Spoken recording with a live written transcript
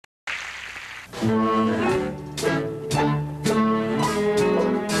Good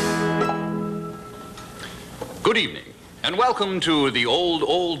evening, and welcome to The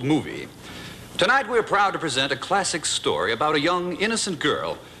Old Movie. Tonight we're proud to present a classic story about a young, innocent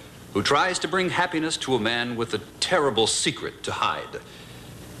girl who tries to bring happiness to a man with a terrible secret to hide.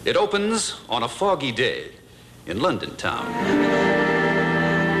 It opens on a foggy day in London town.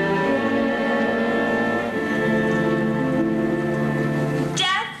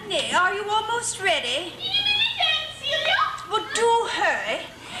 Daphne, are you almost ready? Well, do hurry.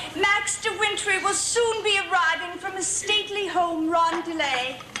 Max de Wintry will soon be arriving from his stately home,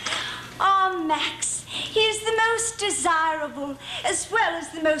 Rondelet. Oh, Max, he is the most desirable, as well as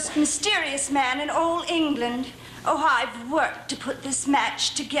the most mysterious man in all England. Oh, I've worked to put this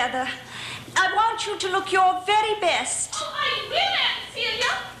match together. I want you to look your very best. Oh, I will, Aunt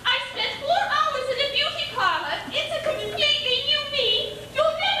Celia. I spent 4 hours in a beauty parlor. It's a completely new me.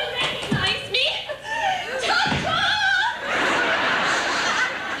 You'll never recognize me. Ta-ta!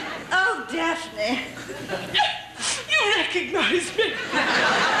 Oh, Daphne. You recognize me.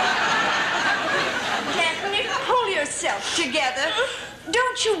 Daphne, pull yourself together.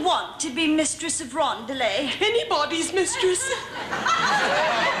 Don't you want to be mistress of Rondelet? Anybody's mistress.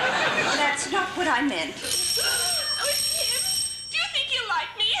 That's not what I meant. Oh, it's him. Do you think he'll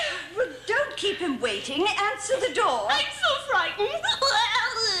like me? Well, don't keep him waiting. Answer the door. I'm so frightened.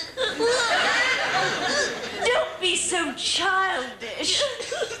 Don't be so childish.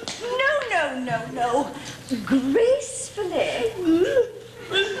 No. Gracefully.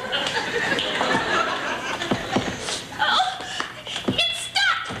 Oh, it's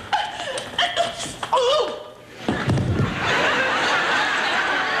stuck. Oh.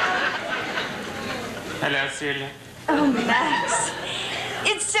 Hello, Celia. Oh, Max.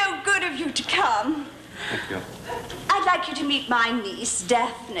 It's so good of you to come. Thank you. I'd like you to meet my niece,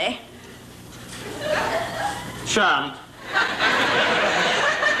 Daphne. Charmed.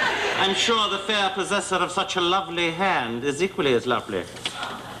 I'm sure the fair possessor of such a lovely hand is equally as lovely.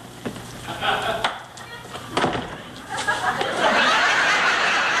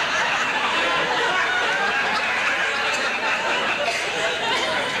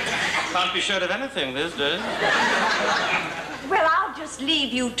 Can't be sure of anything these days. Well, I'll just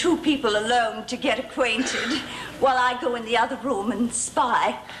leave you 2 people alone to get acquainted while I go in the other room and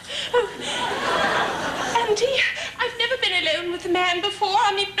spy. Oh, Auntie, I've never been alone with a man before.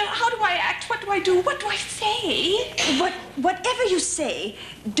 I mean, how do I act? What do I do? What do I say? Whatever you say,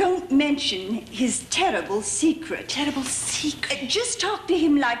 don't mention his terrible secret. Terrible secret? Just talk to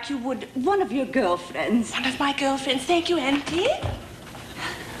him like you would one of your girlfriends. One of my girlfriends. Thank you, Auntie.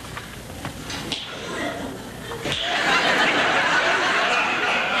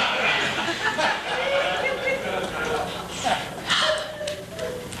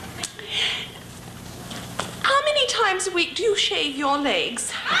 How many times a week do you shave your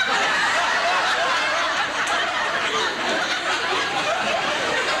legs?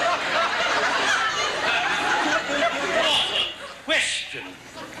 Question.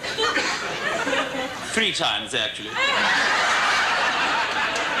 3 times, actually.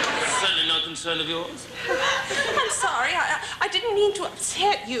 Certainly no concern of yours. I'm sorry, I didn't mean to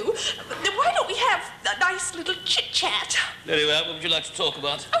upset you. Why don't we have a nice little chit-chat? Very well. What would you like to talk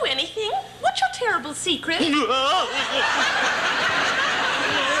about? Oh, anything. What's your terrible secret? Auntie!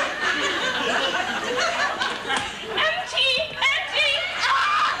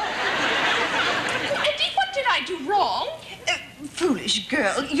 Auntie, what did I do wrong? Foolish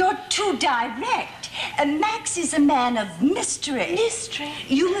girl, you're too direct. Max is a man of mystery. Mystery?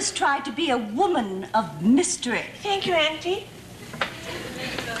 You must try to be a woman of mystery. Thank you, Auntie. I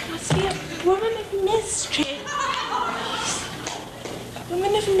must be a woman of mystery.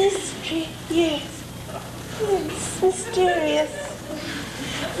 Woman of mystery, yes. Yes, mysterious.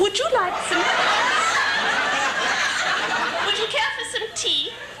 Would you like some... Would you care for some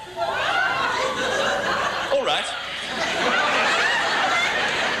tea? All right.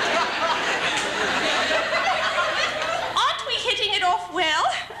 Aren't we hitting it off well?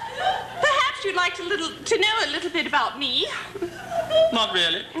 Perhaps you'd like to know a little bit about me. Not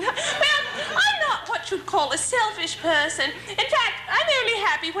really. Well, I'm not what you'd call a selfish person. In fact, I'm only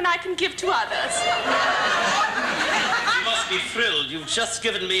happy when I can give to others. You must be thrilled. You've just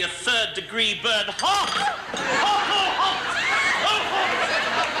given me a 3rd-degree burn. Hot! Hot, oh, hot! Oh, hot!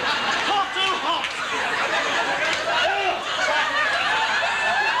 Hot, oh, hot!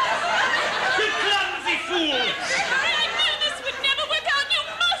 You clumsy fool! I knew this would never work out. You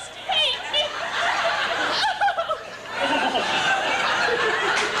must hate me.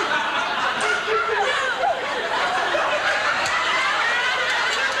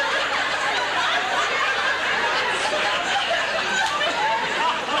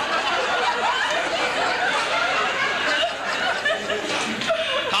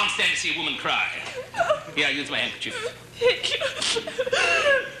 cry. Here, use my handkerchief. Thank you.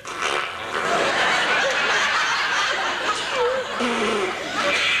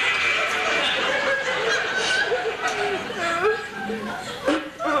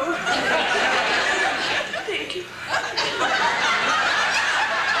 Thank you.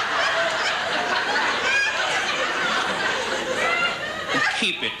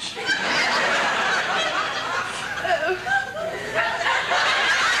 Keep it.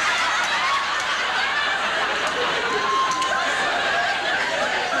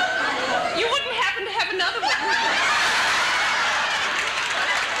 You wouldn't happen to have another one?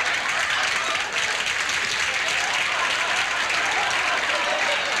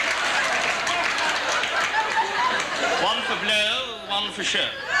 One for blow, one for show.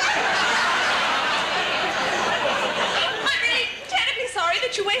 I'm really terribly sorry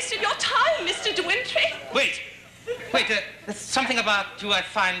that you wasted your time, Mr. De Wintry. Wait, there's something about you I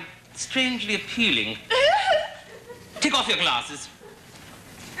find strangely appealing. Take off your glasses.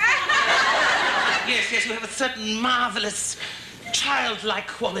 Yes, you have a certain marvelous, childlike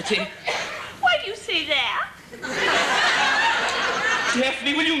quality. Why do you say that?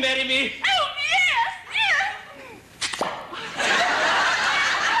 Daphne, will you marry me? Oh, yes.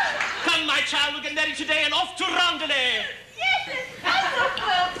 Come, my child, we'll get married today and off to Rondelay. Yes.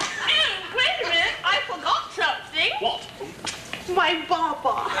 Oh, wait a minute. I forgot something. What? My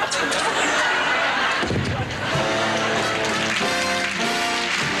baba.